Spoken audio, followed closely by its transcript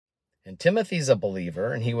And Timothy's a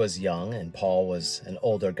believer, and he was young, and Paul was an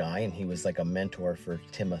older guy, and he was like a mentor for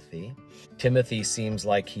Timothy. Timothy seems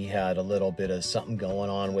like he had a little bit of something going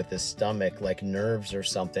on with his stomach, like nerves or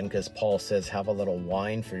something, because Paul says, have a little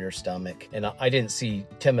wine for your stomach. And I didn't see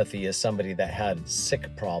Timothy as somebody that had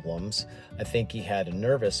sick problems. I think he had a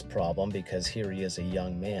nervous problem, because here he is, a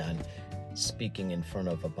young man, speaking in front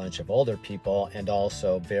of a bunch of older people and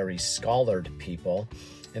also very scholared people.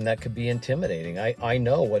 And that could be intimidating. I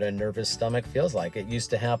know what a nervous stomach feels like. It used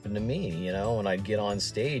to happen to me, you know, when I'd get on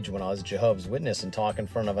stage when I was a Jehovah's Witness and talk in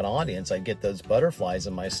front of an audience, I'd get those butterflies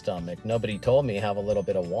in my stomach. Nobody told me have a little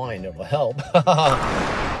bit of wine, it will help.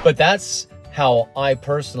 But that's how I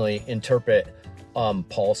personally interpret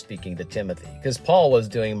Paul speaking to Timothy, because Paul was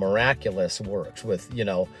doing miraculous works with, you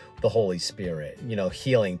know, the Holy Spirit, you know,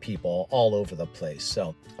 healing people all over the place.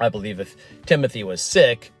 So I believe if Timothy was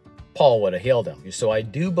sick, Paul would have healed him. So I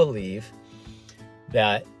do believe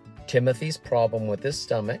that Timothy's problem with his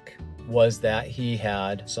stomach was that he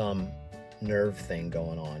had some nerve thing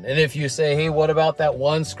going on. And if you say, hey, what about that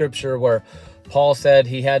one scripture where Paul said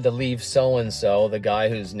he had to leave so-and-so, the guy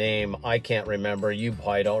whose name I can't remember, you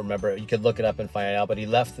probably don't remember, you could look it up and find it out, but he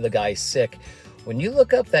left the guy sick. When you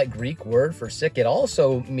look up that Greek word for sick, it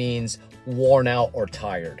also means worn out or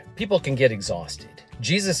tired. People can get exhausted.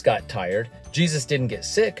 Jesus got tired. Jesus didn't get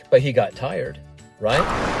sick, but he got tired,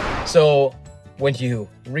 right? So when you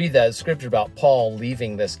read that scripture about Paul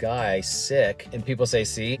leaving this guy sick, and people say,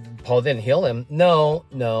 see, Paul didn't heal him.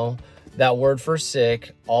 No. That word for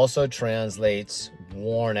sick also translates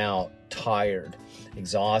worn out, tired,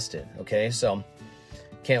 exhausted, okay? So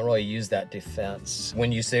can't really use that defense.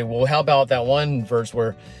 When you say, well, how about that one verse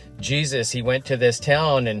where Jesus, he went to this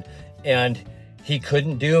town and he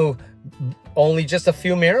couldn't do only just a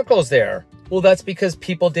few miracles there. Well, that's because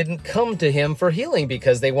people didn't come to him for healing,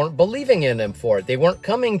 because they weren't believing in him for it. They weren't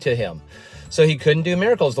coming to him. So he couldn't do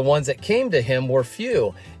miracles. The ones that came to him were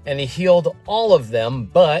few, and he healed all of them.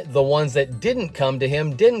 But the ones that didn't come to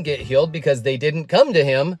him didn't get healed because they didn't come to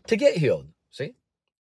him to get healed. See?